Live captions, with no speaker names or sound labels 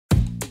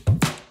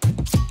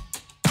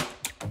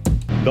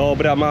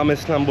Dobra, mamy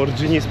z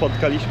Lamborghini,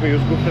 spotkaliśmy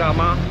już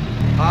Guframa.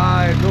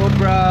 Hi,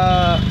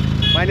 Gufra.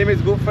 My name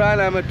is Gufran.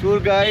 I'm a tour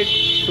guide.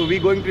 So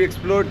we're going to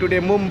explore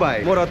today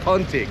Mumbai, more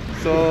authentic.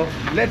 So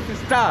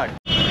let's start.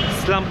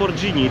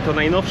 Lamborghini to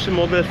najnowszy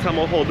model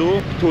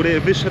samochodu,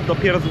 który wyszedł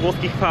dopiero z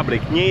włoskich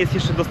fabryk. Nie jest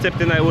jeszcze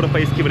dostępny na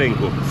europejskim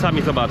rynku.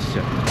 Sami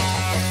zobaczcie.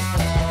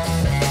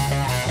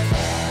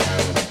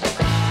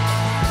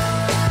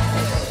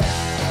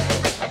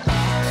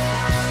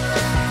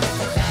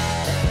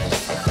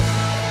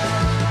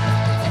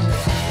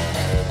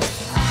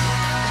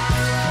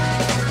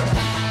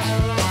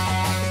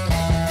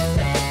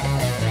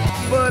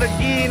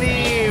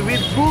 Lamborghini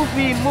with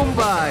Goofy in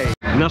Mumbai.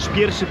 Nasz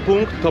pierwszy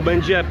punkt to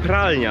będzie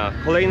pralnia.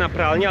 Kolejna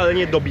pralnia, ale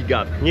nie do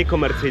bigat, nie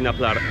komercyjna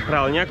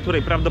pralnia,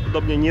 której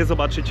prawdopodobnie nie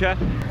zobaczycie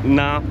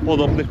na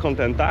podobnych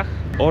kontentach.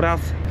 Oraz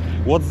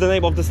what's the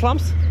name of the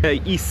slums?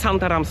 I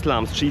Shantaram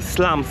slums, czyli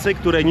slumsy,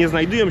 które nie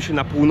znajdują się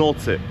na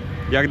północy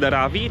jak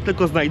Dharavi,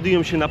 tylko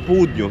znajdują się na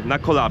południu, na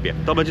Colabie.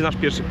 To będzie nasz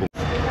pierwszy punkt.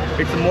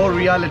 It's more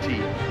reality,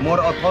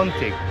 more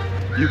authentic.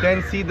 You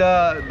can see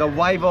the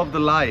vibe of the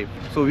life.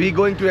 So we're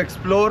going to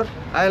explore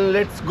and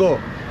let's go.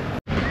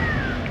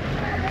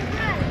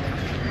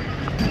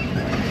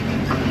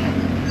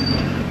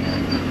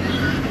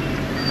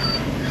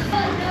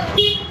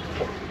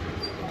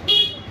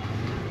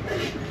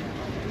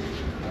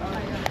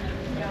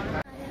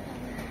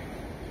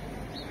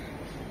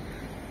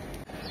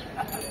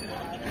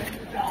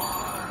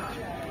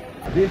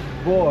 This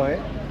boy,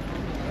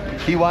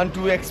 he want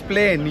to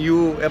explain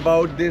you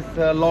about this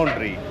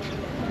laundry.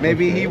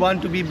 Maybe he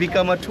want to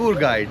become a tour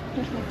guide.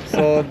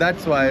 So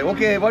that's why.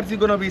 Okay, what's he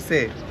gonna be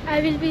say?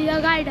 I will be your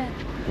guide.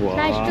 Wow.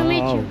 Nice to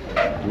meet you.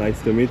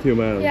 Nice to meet you,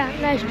 man. Yeah,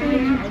 nice to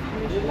meet you.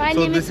 My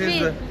So name is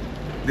Phil.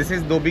 this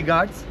is Dobi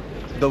guards.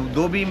 The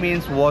Dobi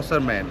means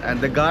washerman, and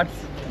the guards.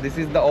 This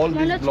is all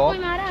this block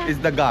is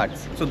the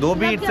guards. So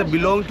Dobi it's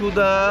belong to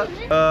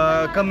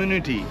the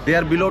community. They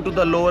are below to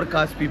the lower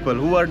caste people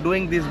who are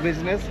doing this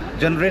business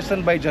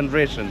generation by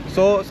generation.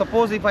 So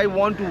suppose if I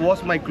want to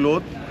wash my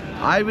clothes,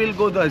 I will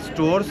go to the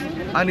stores,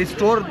 and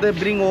store they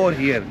bring over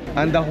here,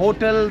 and the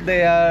hotel they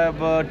have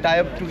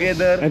tie up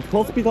together, And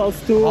hospitals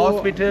too.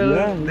 hospital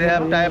Yeah, they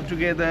have tie up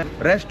together,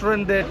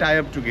 restaurant they tie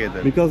up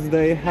together. Because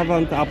they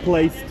haven't a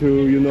place to,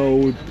 you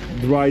know,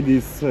 dry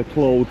these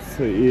clothes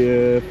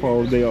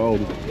for their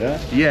own. Yeah.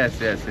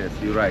 Yes,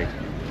 you're right.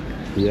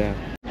 Yeah.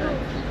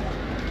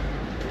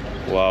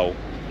 Wow.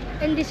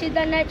 And this is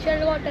the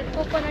natural water,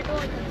 coconut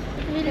water.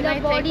 Will Can the I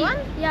take body? one?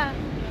 Yeah.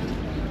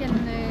 You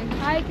can,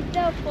 I get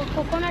the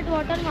coconut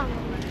water, mama.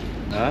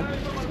 Huh?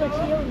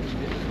 What's yours?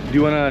 Do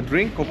you wanna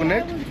drink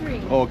coconut? I will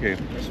drink. Okay.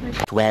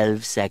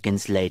 12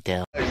 seconds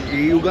later.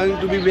 You're going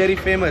to be very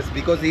famous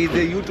because he is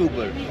a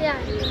YouTuber. Yeah.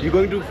 You're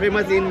going to be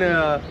famous in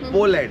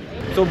Poland.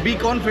 So be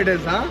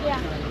confident, huh? Yeah.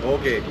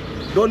 Okay.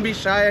 Don't be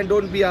shy and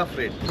don't be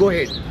afraid. Go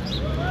ahead.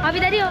 आप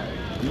इधर ही हो?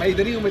 मैं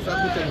इधर ही हूँ, मैं साथ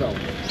में चल रहा हूँ.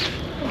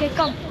 Okay,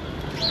 come.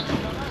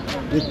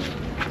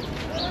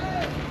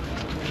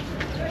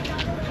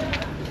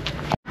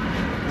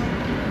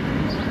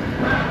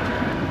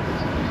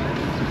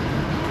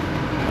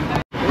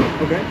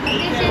 Okay.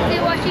 This is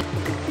the washing.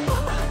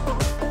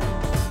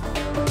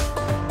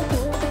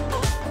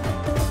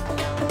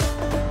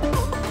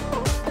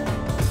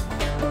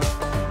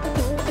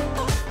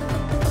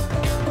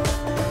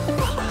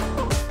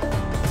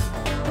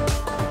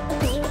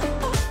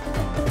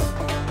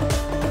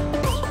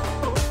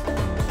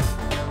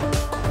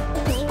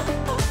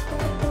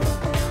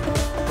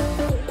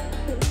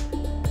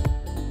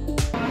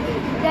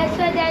 That's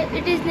why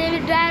it is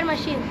named dryer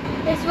machine.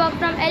 It's work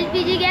from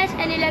LPG gas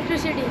and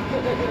electricity.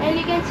 And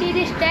you can see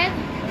this tag.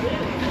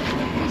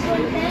 This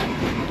one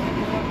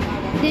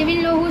tag. They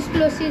will know whose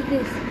clothes is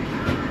this.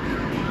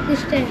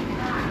 This tag.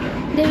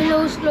 They will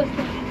know whose clothes.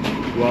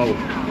 Wow.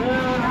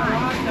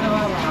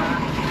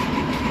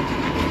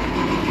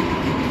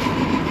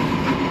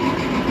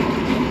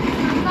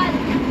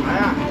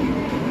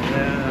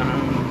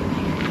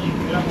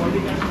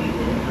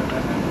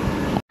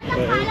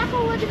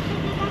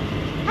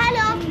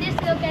 Hello. In this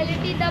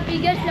locality, the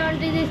biggest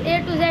laundry is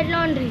A to Z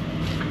laundry.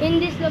 In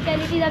this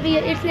locality,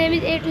 its name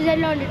is A to Z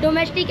laundry,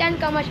 domestic and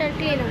commercial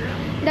cleaner.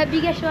 The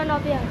biggest one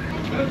of here.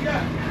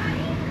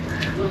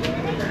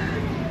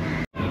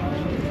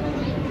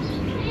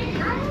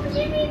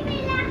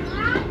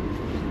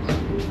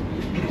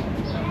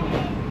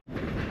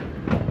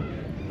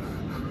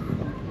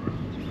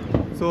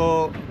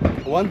 So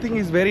one thing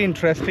is very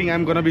interesting.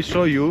 I'm gonna be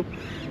show you.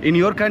 In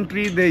your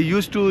country, they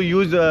used to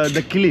use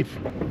the clip.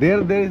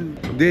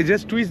 They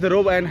just twist the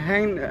rope and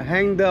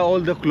hang all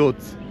the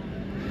clothes.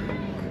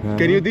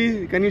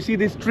 Can you see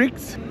these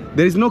tricks?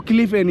 There is no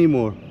cliff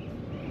anymore.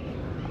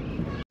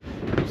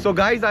 So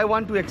guys, I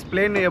want to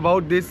explain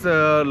about this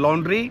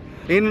laundry.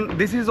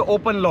 This is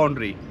open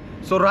laundry.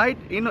 So right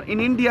in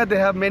India they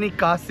have many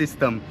caste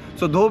system.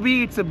 So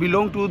Dhobi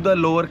belong to the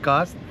lower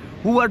caste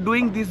who are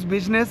doing this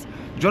business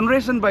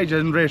generation by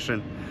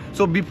generation.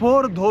 So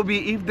before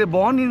dhobi, if they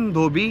born in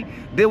dhobi,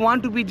 they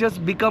want to be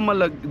just become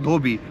a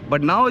dhobi.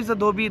 But now as a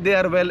dhobi, they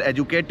are well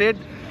educated.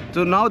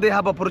 So now they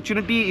have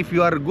opportunity. If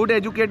you are good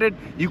educated,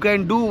 you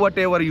can do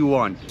whatever you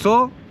want.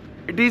 So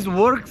it is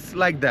works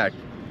like that.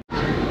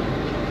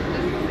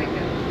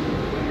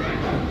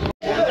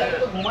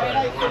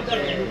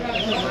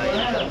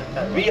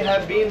 We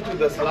have been to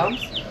the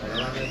slums.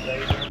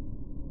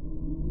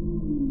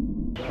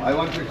 I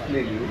want to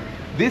explain you.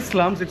 This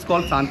slums, it's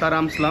called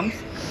Shantaram slums.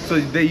 So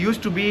they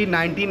used to be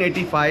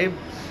 1985.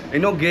 You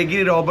know,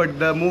 Gregory Robert,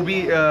 the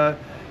movie,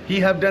 he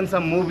have done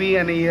some movie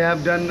and he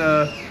have done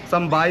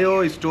some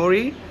bio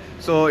story.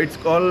 So it's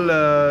called,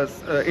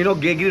 you know,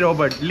 Gregory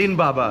Robert, Lin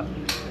Baba.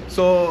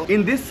 So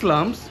in these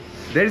slums,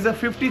 there is a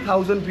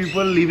 50,000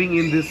 people living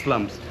in these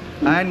slums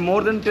and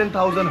more than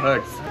 10,000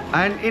 huts.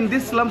 And in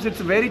these slums,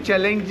 it's very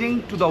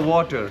challenging to the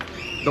water.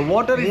 The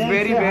water is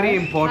very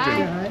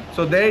important.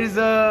 So there is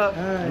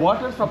a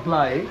water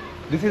supply.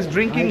 This is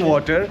drinking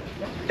water.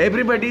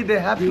 Everybody, they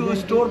have to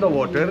store the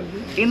water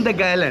in the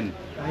gallon.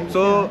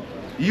 So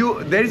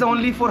there is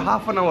only for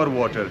half an hour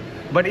water.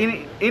 But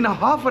in a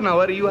half an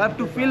hour, you have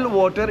to fill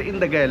water in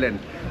the gallon.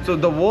 So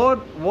the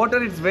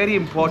water is very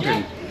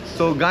important.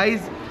 So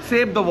guys,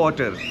 save the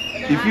water.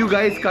 If you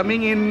guys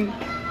coming in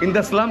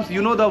the slums,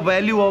 you know the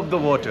value of the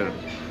water.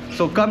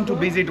 So come to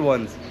visit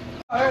once.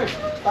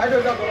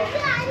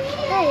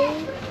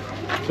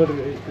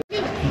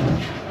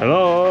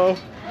 Hello.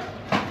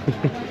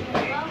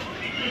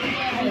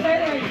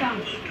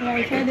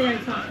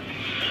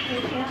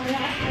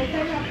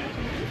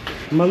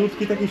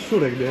 Malutki taki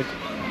szczurek, wiesz?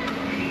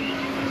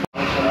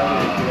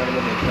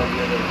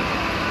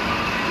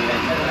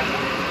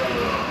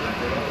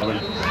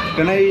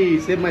 Can I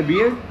save my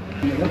beard?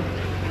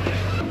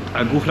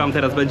 A Gufram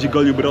teraz będzie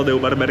golił brodę u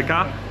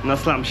barberka na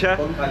slumsie.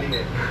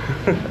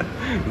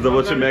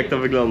 Zobaczymy, jak to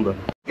wygląda.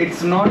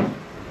 It's not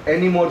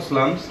any more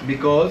slums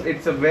because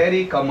it's a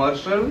very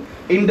commercial,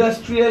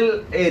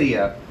 industrial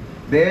area.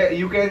 There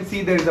you can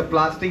see there is a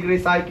plastic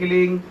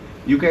recycling,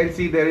 you can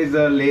see there is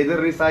a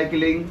leather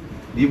recycling,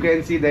 you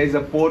can see there is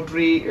a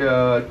pottery,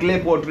 clay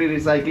pottery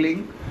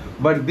recycling.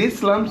 But these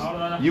slums,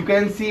 you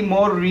can see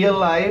more real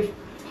life,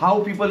 how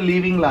people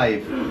living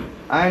life,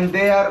 and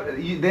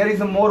there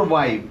is a more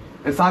vibe.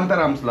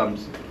 Shantaram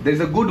slums, there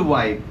is a good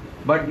vibe.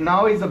 But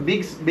now is a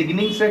big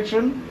beginning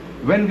section.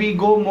 When we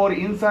go more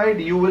inside,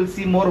 you will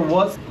see more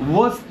worst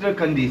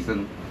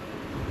condition.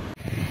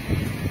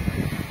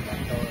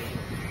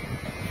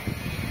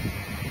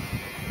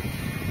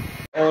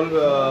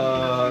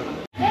 All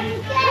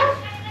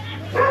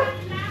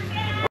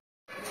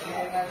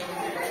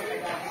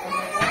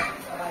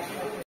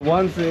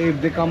once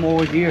if they come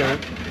over here,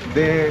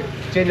 they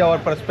change our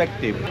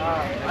perspective.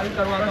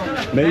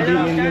 Maybe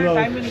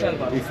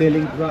he's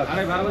selling drugs.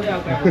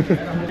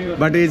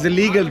 But it's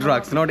illegal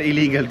drugs, not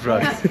illegal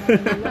drugs.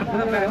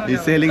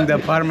 He's selling the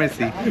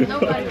pharmacy.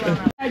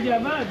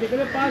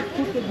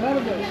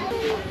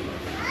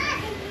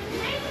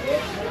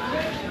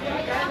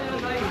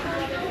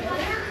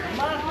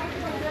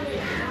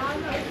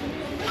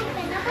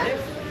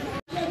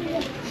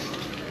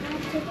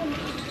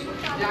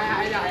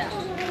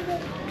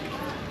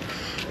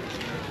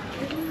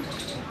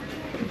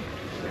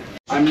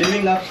 I'm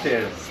living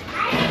upstairs.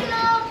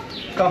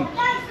 Come,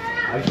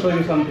 I'll show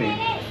you something.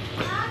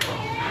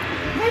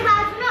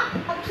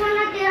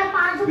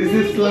 This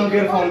is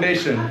Slumcare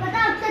Foundation.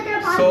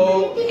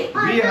 So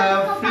we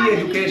have free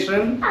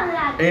education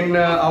in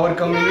our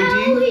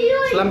community.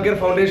 Slumcare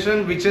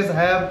Foundation, which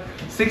have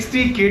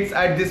 60 kids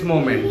at this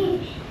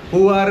moment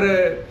who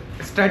are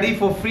study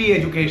for free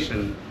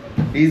education.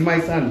 He is my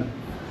son.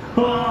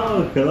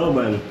 Oh, hello,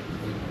 man.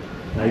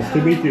 Nice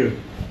to meet you.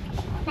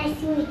 Nice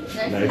to meet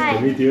you. Nice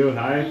to meet you.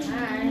 Hi.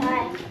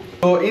 Hi.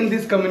 So in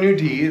this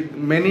community,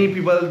 many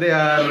people, they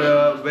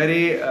are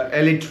very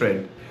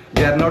illiterate.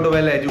 They are not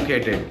well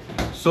educated.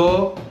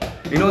 So,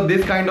 you know,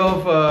 this kind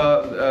of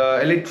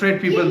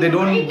illiterate people, they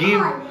don't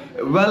give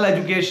well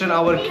education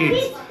our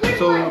kids.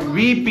 So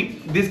we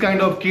pick this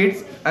kind of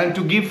kids and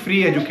to give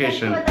free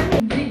education.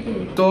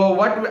 So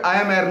what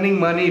I am earning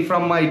money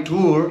from my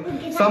tour,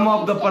 some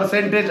of the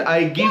percentage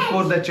I give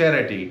for the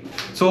charity.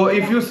 So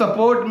if you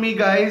support me,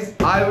 guys,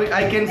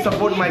 I can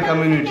support my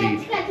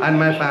community and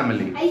my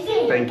family.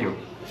 Thank you.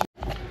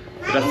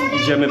 Teraz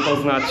idziemy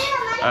poznać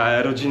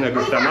rodzinę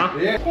Guframa.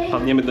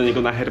 Padniemy do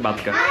niego na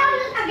herbatkę.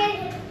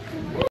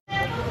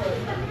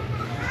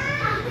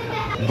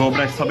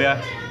 Wyobraź sobie,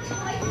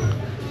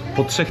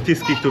 po 3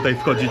 tyskich tutaj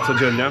wchodzić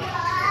codziennie.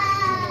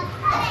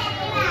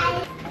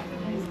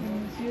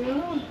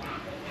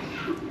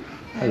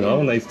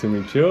 Hello, nice to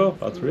meet you,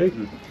 Patrick.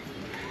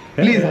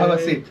 Hey. Please have a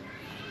seat.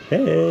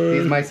 Hey.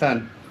 He's my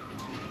son,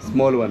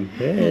 small one.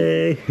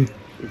 Hey.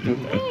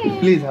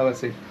 Please have a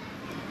seat.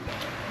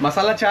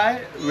 Masala chai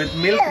with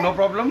milk, no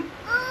problem.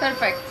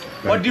 Perfect.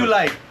 What do you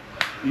like?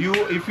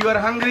 If you are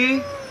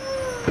hungry,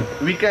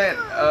 we can.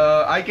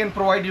 I can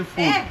provide you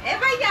food.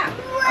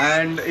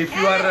 And if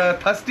you are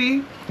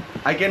thirsty,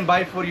 I can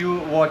buy for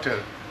you water.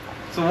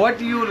 So what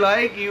you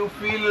like, you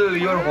feel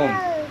your home.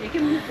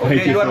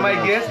 Okay, you are my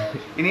guest.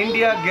 In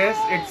India, guest,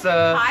 it's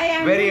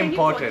very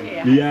important.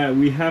 Yeah,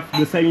 we have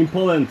the same in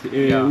Poland.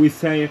 We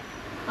say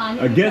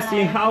a guest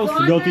in house,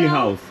 goat in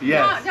house.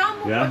 Yes.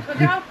 Yeah.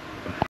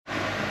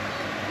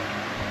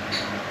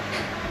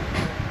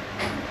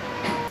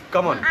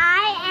 Come on.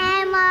 I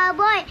am a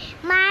boy.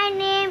 My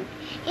name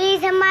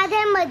is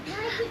Muhammad.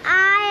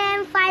 I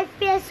am 5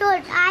 years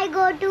old. I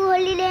go to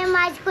Holiday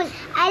High School.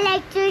 I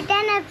like to eat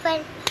an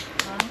apple.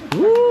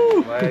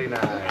 Very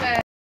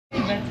nice.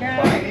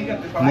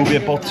 Mówię,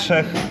 po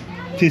 3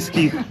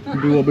 tyskich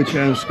byłoby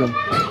ciężko.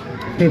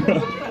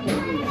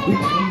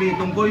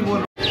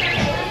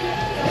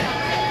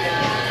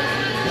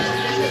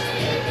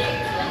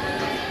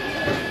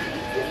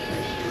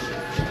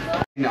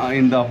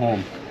 In the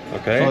home.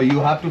 Okay. So you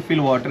have to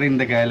fill water in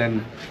the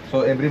gallon.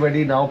 So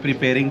everybody now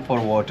preparing for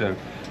water.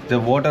 The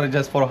water is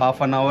just for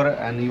half an hour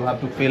and you have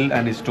to fill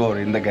and store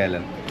in the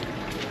gallon.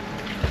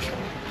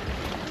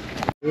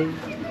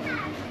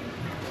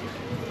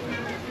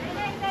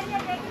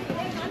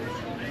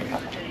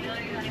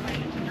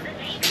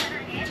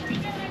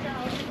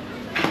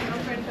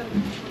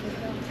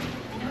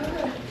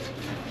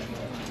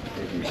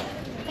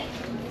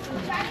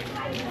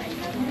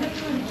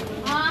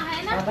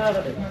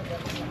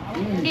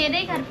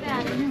 दे घर पे आ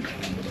रहे हैं।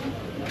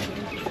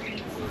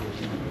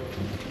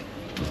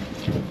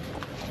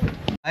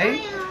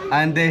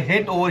 And they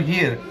hit over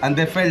here and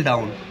they fell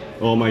down.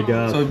 Oh my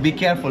god. So be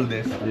careful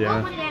this.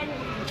 Yeah.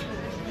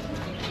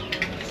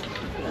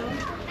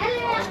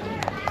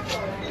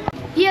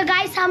 ये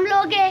guys हम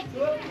लोग हैं।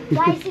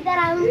 Guys इधर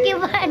उनके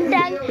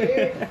बंडल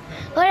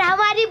और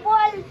हमारी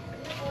बॉल।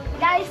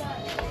 गाइस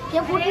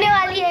ये फूटने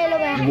वाली है ये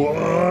लोग हैं।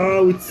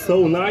 Wow, it's so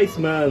nice,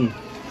 man.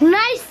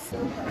 Nice.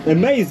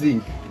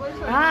 Amazing.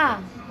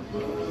 हाँ।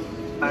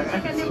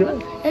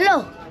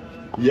 Hello.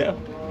 Yeah.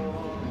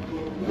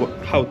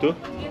 How to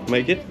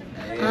make it?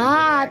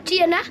 हाँ अच्छी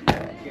है ना?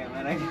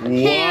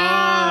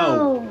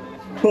 Wow.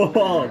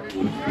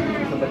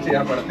 बच्चे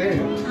यहाँ पढ़ते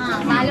हैं।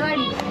 हाँ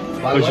बालवाड़ी।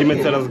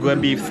 Wchodzimy coraz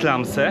głębiej w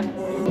slumsy.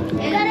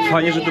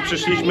 Fajnie, że tu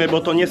przyszliśmy,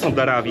 bo to nie są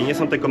Dharavi, nie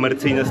są te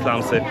komercyjne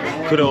slumsy,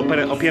 które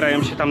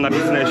opierają się tam na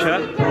biznesie.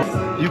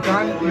 You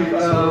can't,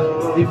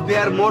 if they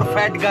are more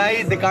fat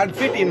guys, they can't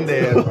fit in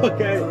there.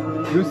 Okay.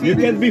 You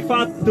can be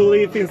fat to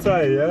live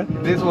inside, yeah?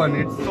 This one,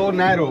 it's so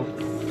narrow.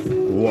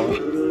 Wow.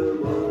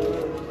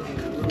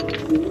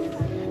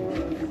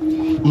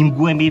 Im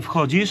głębiej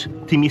wchodzisz,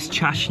 tym jest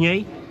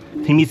ciaśniej,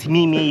 tym jest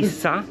mniej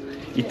miejsca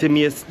i tym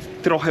jest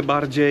trochę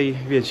bardziej,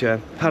 wiecie,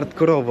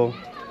 hardkorowo.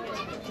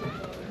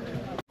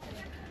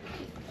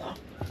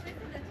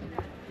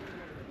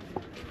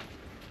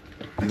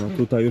 No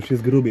tutaj już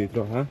jest grubiej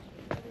trochę.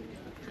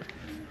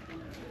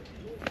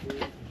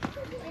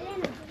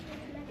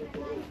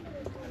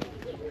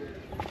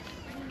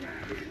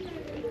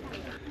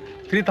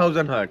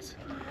 Hertz.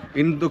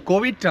 In the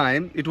COVID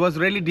time, it was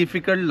really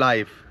difficult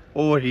life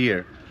over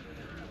here.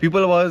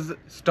 People was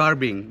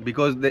starving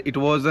because it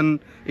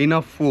wasn't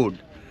enough food,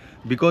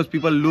 because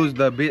people lose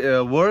the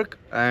work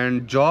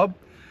and job,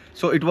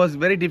 so it was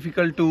very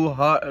difficult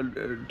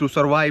to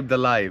survive the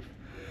life.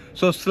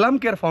 So Slum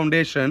Care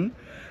Foundation,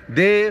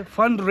 they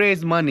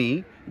fundraise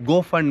money,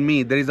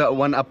 GoFundMe, there is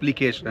one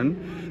application.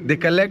 They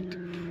collect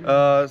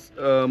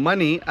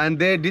money and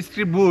they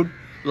distribute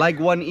like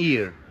 1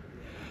 year.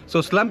 So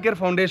Slum Care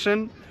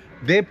Foundation,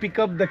 they pick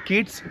up the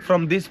kids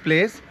from this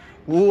place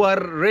who are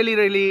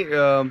really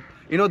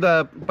you know,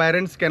 the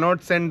parents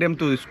cannot send them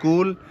to the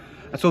school.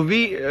 So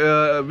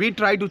we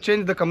try to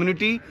change the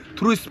community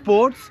through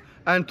sports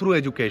and through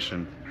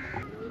education.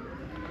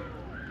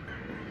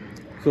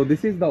 So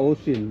this is the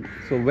ocean.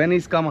 So when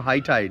it's come high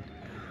tide,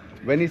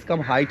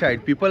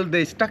 people,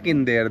 they stuck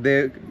in there.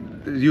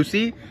 You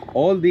see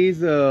all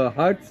these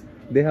huts,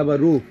 they have a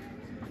roof.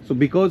 So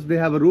because they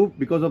have a roof,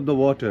 because of the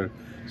water.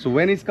 So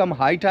when it's come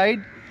high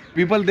tide,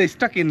 people, they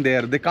stuck in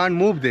there. They can't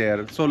move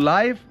there. So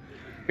life,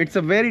 it's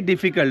a very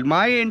difficult.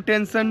 My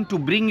intention to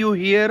bring you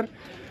here,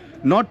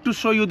 not to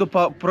show you the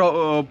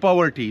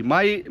poverty.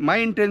 My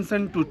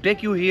intention to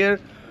take you here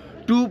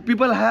to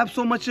people have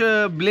so much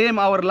blame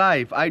our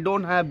life. I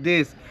don't have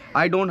this,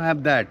 I don't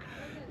have that.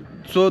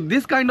 So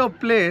this kind of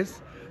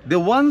place,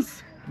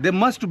 they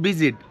must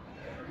visit,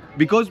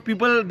 because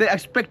people, the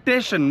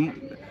expectation,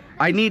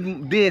 I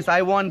need this,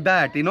 I want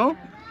that, you know.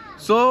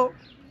 So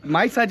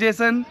my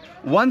suggestion,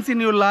 once in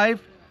your life,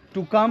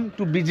 to come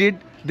to visit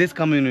this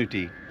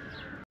community.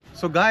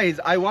 So guys,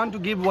 I want to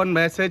give one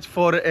message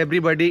for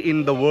everybody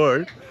in the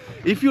world.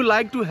 If you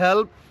like to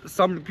help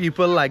some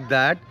people like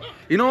that,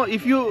 you know,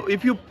 if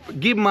you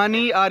give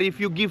money or if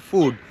you give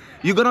food,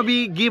 you're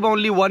gonna give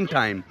only one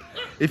time.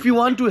 If you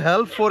want to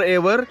help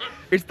forever,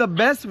 it's the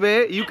best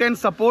way you can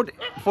support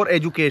for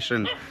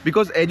education,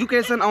 because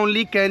education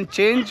only can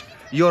change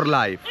your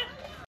life.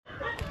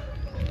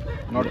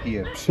 Not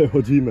here.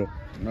 Przechodzimy.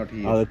 Not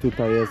here. Ale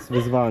tutaj jest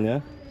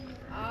wyzwanie.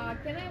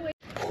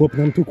 Chłop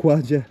nam tu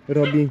kładzie,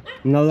 robi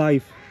na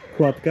live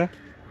kładkę.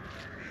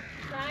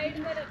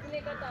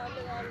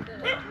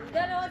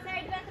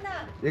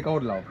 एक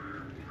और लाओ.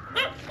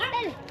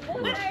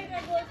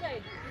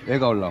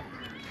 एक और लाओ।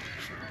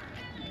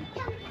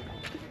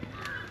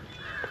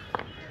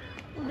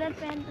 उधर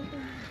पहन तो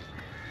तुम।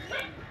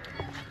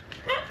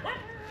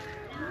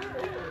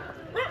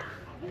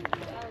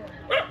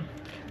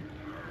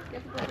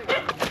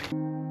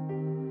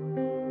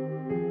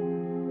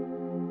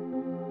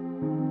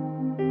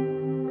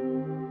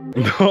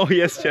 No,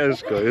 jest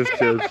ciężko, jest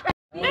ciężko.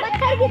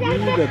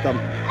 Idę tam.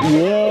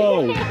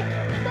 Wow!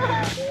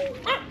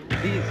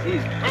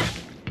 He's.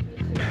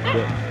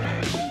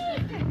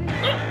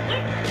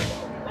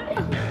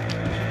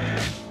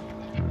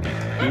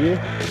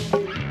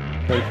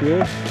 Thank you.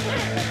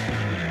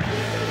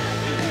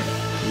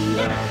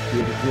 Ja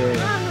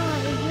pierdzielę.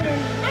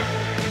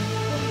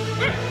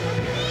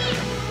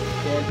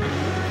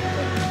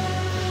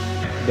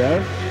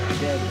 There?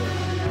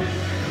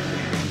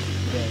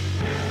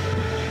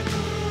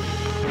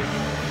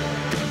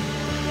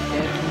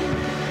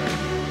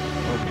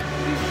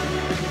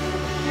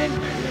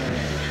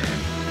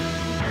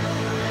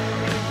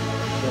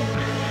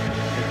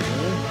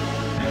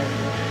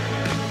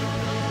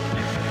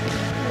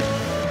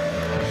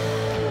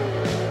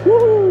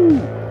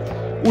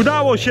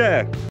 Udało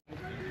się!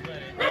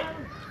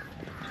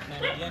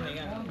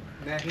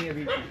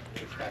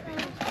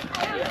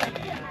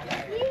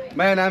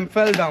 Man, I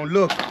fell down.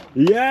 Look,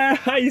 Yeah,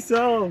 I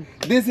saw!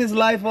 this is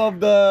life of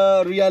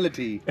the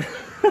reality.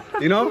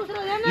 You know,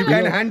 you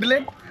can handle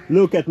it.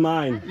 Look at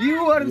mine.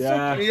 You are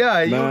Yeah, so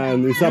yeah.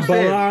 man, it's a you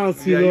said-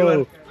 balance, you yeah,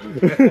 know.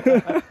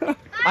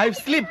 I've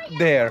slipped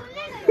there.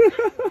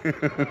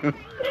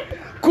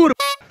 Kur...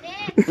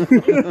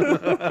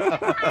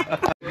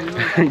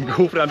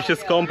 Gufram się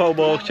skąpał,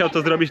 bo chciał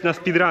to zrobić na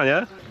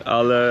speedrunie,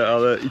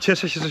 ale i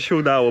cieszę się, że się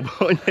udało,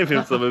 bo nie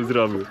wiem, co bym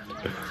zrobił.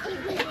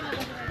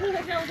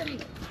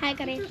 हाय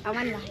करें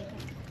अमन भाई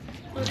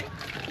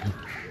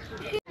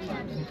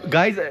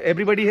Guys,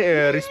 everybody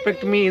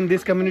respect me in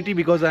this community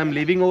because I'm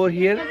living over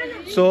here.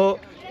 So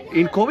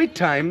in COVID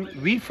time,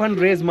 we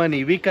fundraise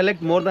money. We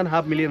collect more than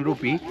 ₹500,000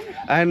 rupee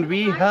and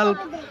we help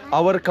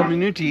our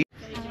community.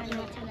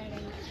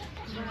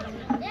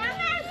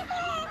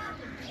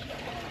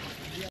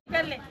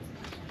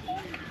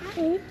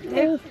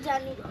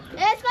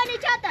 इसको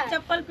नीचे आता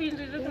चप्पल पहन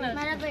रही रुकना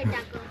मेरा बेटा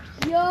को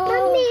यो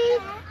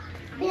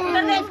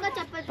मम्मी इसको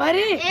चप्पल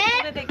परी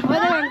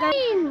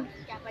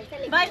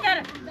बाय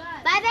कर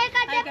बाय बाय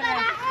कर चप्पल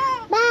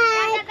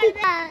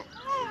बाय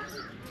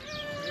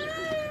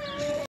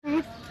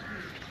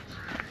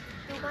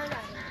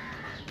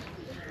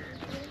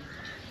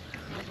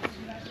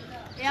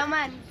या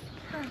man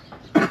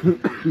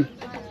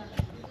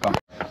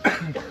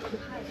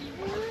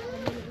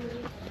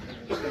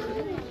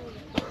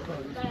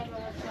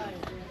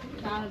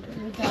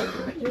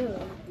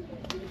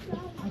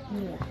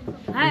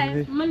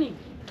Hi, money.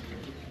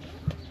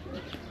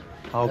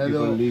 How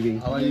people living?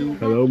 How are you?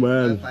 Hello,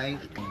 man. Fine.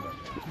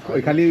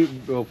 खाली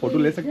फोटो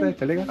ले सकते हैं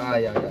चलेगा?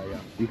 Yeah.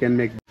 You can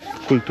make.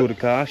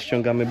 Kulturka,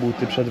 ściągamy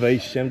buty przed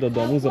wejściem do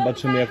domu,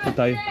 zobaczymy, jak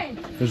tutaj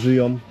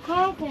żyją.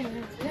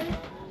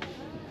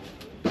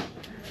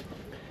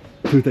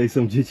 Tutaj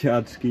są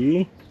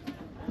dzieciaczki,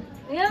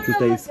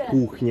 tutaj jest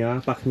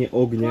kuchnia, pachnie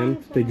ogniem,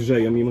 tutaj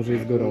grzeją, mimo że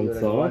jest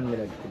gorąco.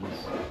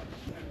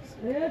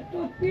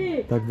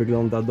 Tak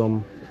wygląda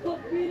dom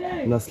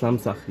na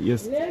slumsach.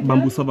 Jest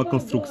bambusowa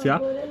konstrukcja,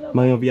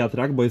 mają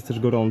wiatrak, bo jest też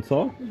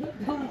gorąco.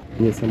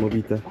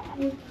 Niesamowite.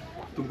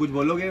 तुम कुछ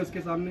बोलोगे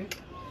उसके सामने?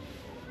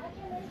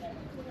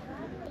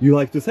 You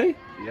like to say?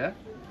 Yeah.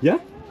 Yeah?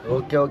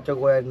 Okay,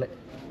 कोई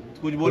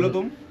कुछ बोलो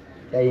तुम?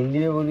 या हिंदी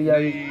में बोली या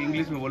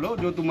इंग्लिश में बोलो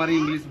जो तुम्हारी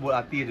इंग्लिश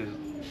आती है जो.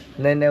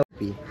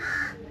 नहीं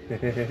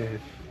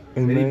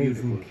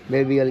Amazing.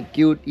 baby girl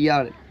cute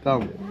यार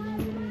come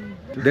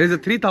There is a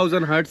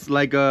 3,000 hertz,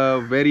 like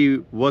a very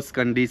worst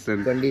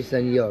condition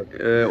condition your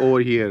over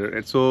here.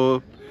 And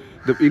so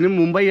in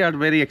Mumbai are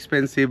very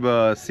expensive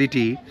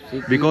city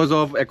because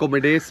of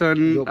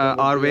accommodation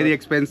are very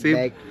expensive.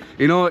 Like-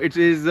 You know, it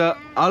is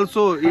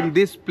also in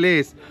this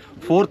place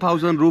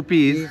 4,000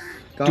 rupees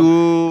come to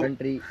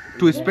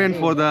country spend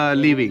for the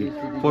living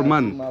for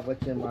month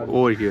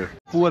over here.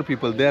 Poor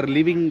people, they are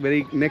living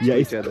very next Yeah,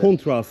 to it's each other.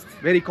 contrast.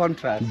 Very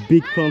contrast.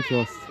 Big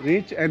contrast.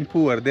 Rich and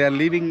poor, they are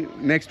living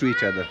next to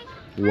each other.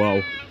 Wow.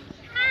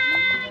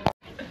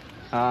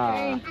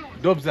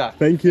 Dobza.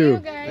 Thank you.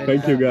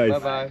 Thank you, guys.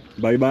 Bye-bye.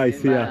 Bye bye.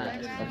 See ya.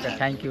 okay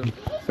thank you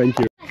Thank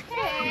you.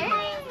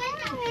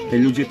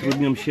 Ludzie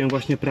trudnią się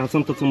właśnie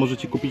pracą, to co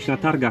możecie kupić na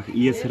targach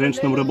i jest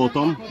ręczną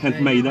robotą,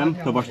 handmade'em,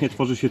 to właśnie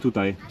tworzy się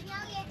tutaj.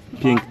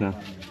 Piękne.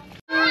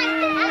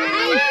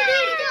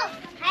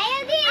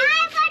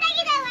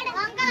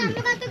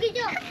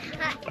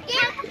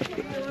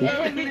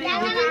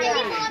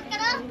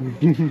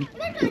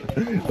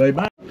 Bye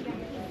bye.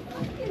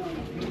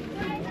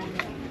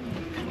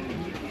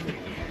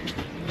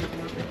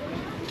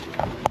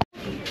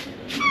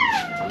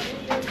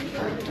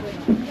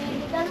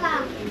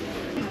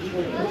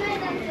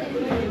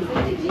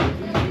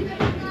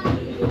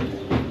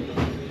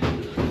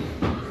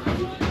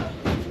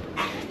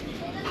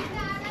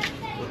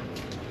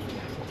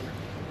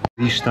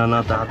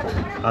 Nieznane dat,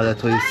 ale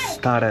to jest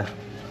stare.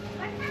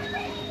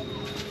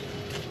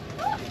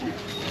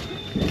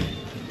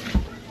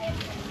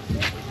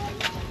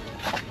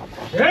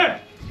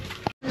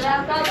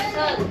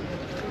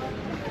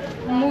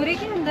 मूरी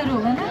के अंदर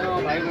होगा ना।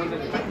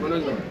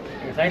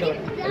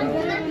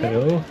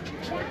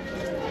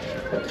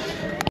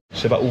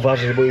 Trzeba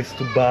uważać, bo jest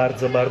tu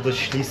bardzo, bardzo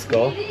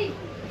ślisko.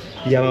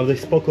 Ja mam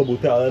dość spoko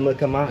buty, ale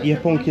Melka ma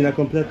japonki na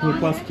kompletnie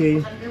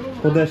płaskiej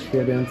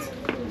podeszwie, więc...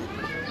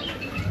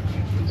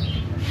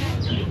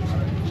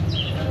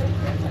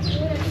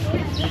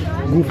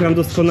 Gufram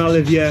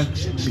doskonale wie,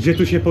 gdzie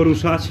tu się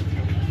poruszać.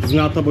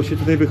 Zna to, bo się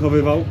tutaj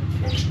wychowywał.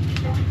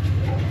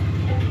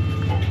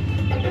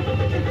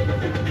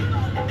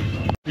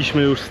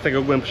 Byliśmy już z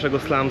tego głębszego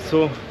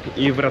slumsu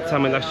i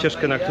wracamy na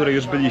ścieżkę, na której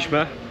już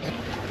byliśmy.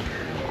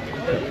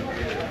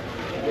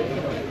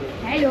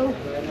 Hello.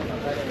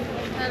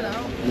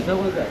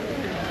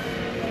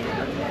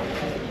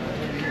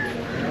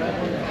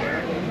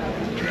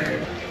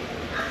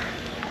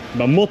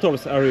 The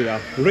motors area,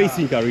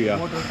 racing area.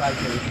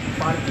 Motorcycle,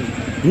 parking.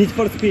 Need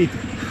for speed.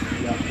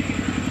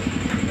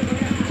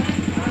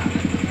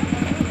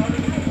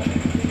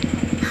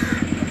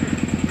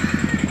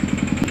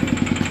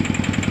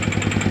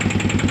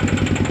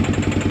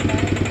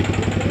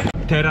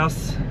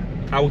 Teraz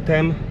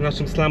autem,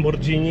 naszym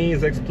Lamborghini,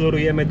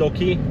 zeksplorujemy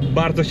doki.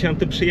 Bardzo chciałem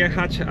tu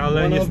przyjechać,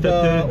 ale One niestety...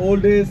 of the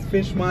oldest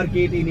fish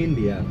market in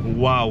India.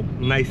 Wow,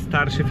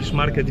 najstarszy fish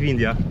market w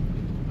Indiach.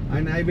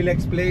 And I will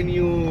explain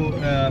you.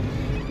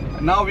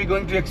 Now we're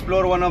going to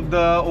explore one of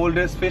the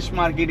oldest fish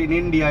market in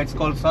India. It's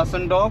called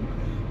Sassoon Dock.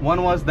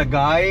 One was the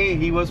guy.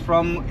 He was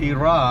from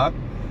Iraq,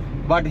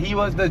 but he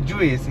was the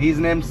Jewish. His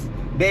name's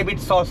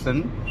David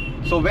Sassoon.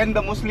 So when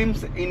the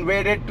Muslims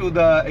invaded to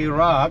the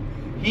Iraq,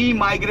 he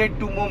migrated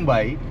to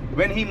Mumbai.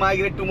 When he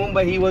migrated to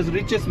Mumbai, he was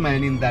richest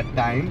man in that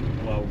time.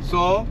 Wow.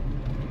 So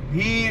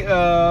he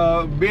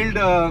built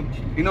a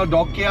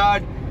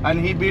dockyard,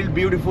 and he built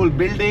beautiful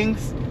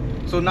buildings.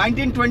 So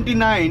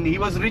 1929, he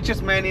was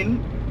richest man in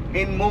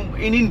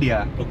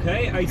India.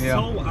 Okay, I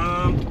saw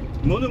a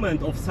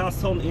monument of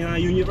Sassoon in a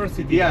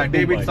university. Yeah, of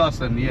David Mumbai.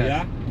 Sassoon. Yes.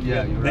 Yeah,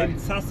 Yeah, you're David right.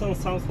 Sassoon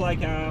sounds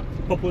like a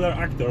popular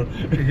actor.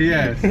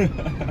 Yes.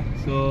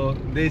 So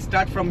they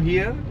start from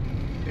here.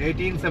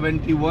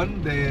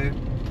 1871 they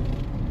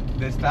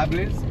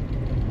established.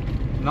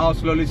 Now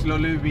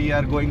slowly we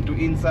are going to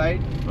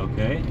inside.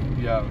 Okay.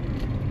 Yeah.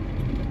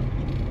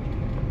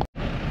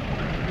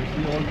 You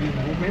see all these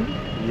women?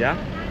 Yeah.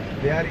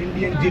 They are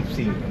Indian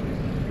gypsy.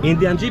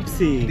 Indian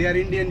gypsy. They are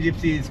Indian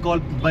gypsy. It's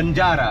called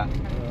Banjara.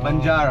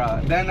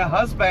 Banjara. Then a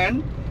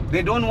husband,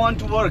 they don't want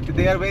to work.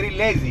 They are very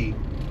lazy.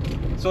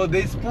 So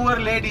this poor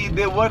lady,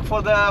 they work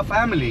for the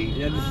family.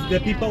 Yeah, this is the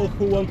people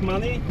who want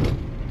money.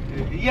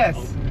 Yes.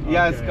 Okay.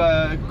 Yes.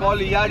 Called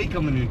Yadi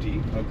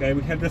community. Okay,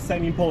 we have the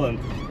same in Poland.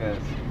 Yes.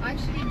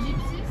 Actually,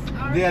 gypsies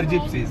are They are from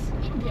gypsies.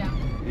 India.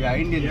 Yeah,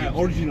 Indian. Yeah,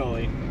 gypsies.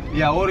 originally.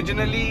 Yeah,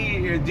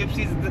 originally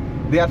gypsies.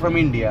 They are from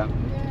India.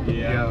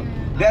 Yeah.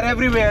 They are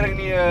everywhere in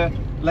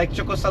like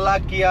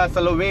Czechoslovakia,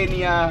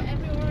 Slovenia,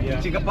 Everywhere.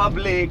 Yeah. Czech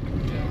Republic.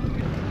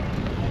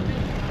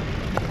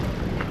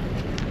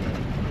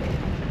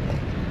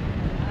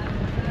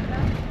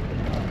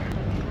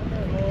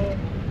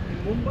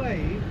 Mumbai,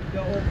 the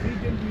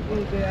off-region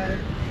people, they are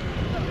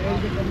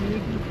the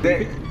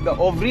community. The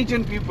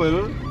off-region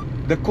people,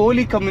 the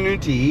Koli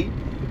community,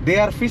 they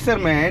are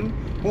fishermen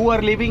who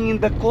are living in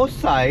the coast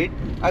side,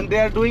 and they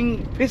are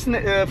doing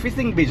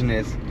fishing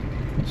business.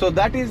 So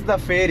that is the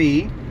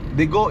ferry.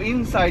 They go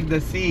inside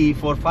the sea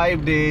for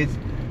 5 days,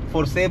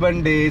 for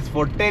 7 days,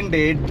 for 10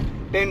 days.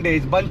 10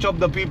 days. Bunch of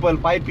the people,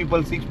 5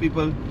 people, 6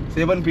 people,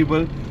 7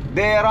 people.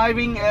 They are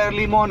arriving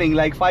early morning,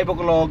 like 5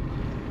 o'clock,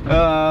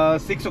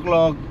 6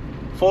 o'clock,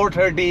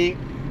 4:30.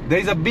 There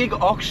is a big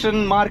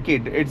auction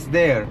market. It's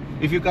there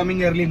if you're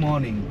coming early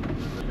morning.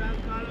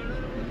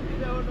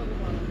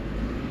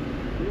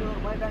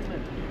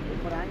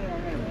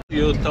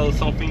 You tell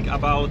something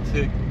about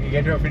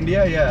Gate of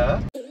India, yeah.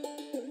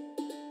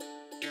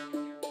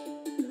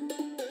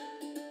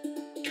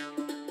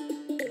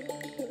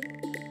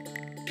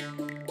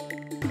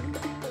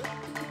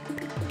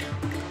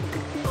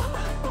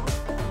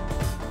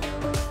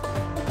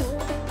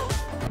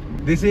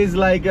 This is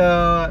like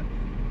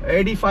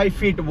 85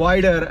 feet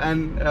wider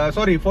and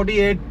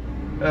 48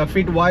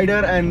 feet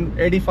wider, and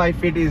 85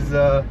 feet is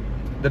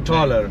the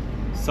taller.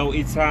 So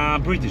it's a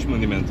British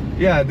monument.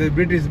 Yeah, the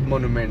British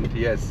monument,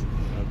 yes.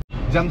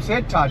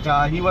 Jamshed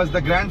Tata, he was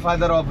the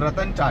grandfather of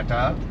Ratan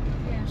Tata.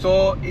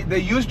 So they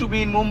used to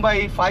be in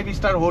Mumbai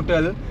 5-star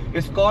hotel.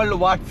 It's called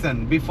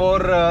Watson before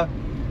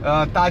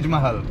Taj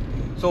Mahal.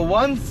 So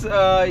once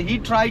he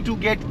tried to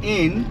get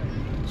in,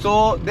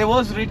 so there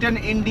was written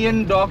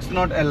Indian dogs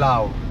not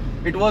allowed.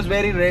 It was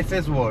very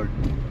racist word.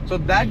 So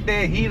that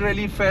day he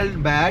really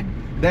felt bad.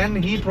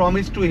 Then he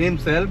promised to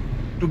himself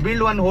to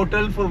build one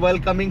hotel for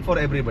welcoming for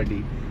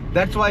everybody.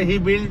 That's why he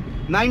built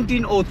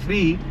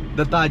 1903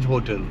 the Taj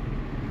Hotel.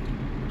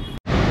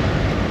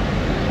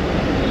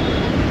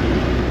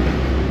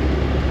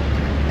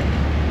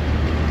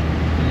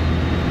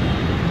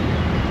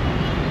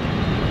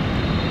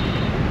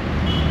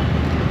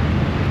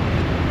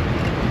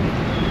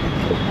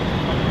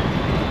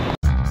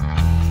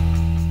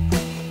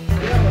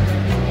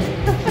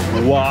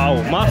 Wow,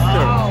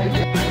 master.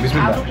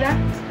 Bismillah.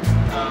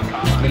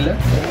 Bismillah.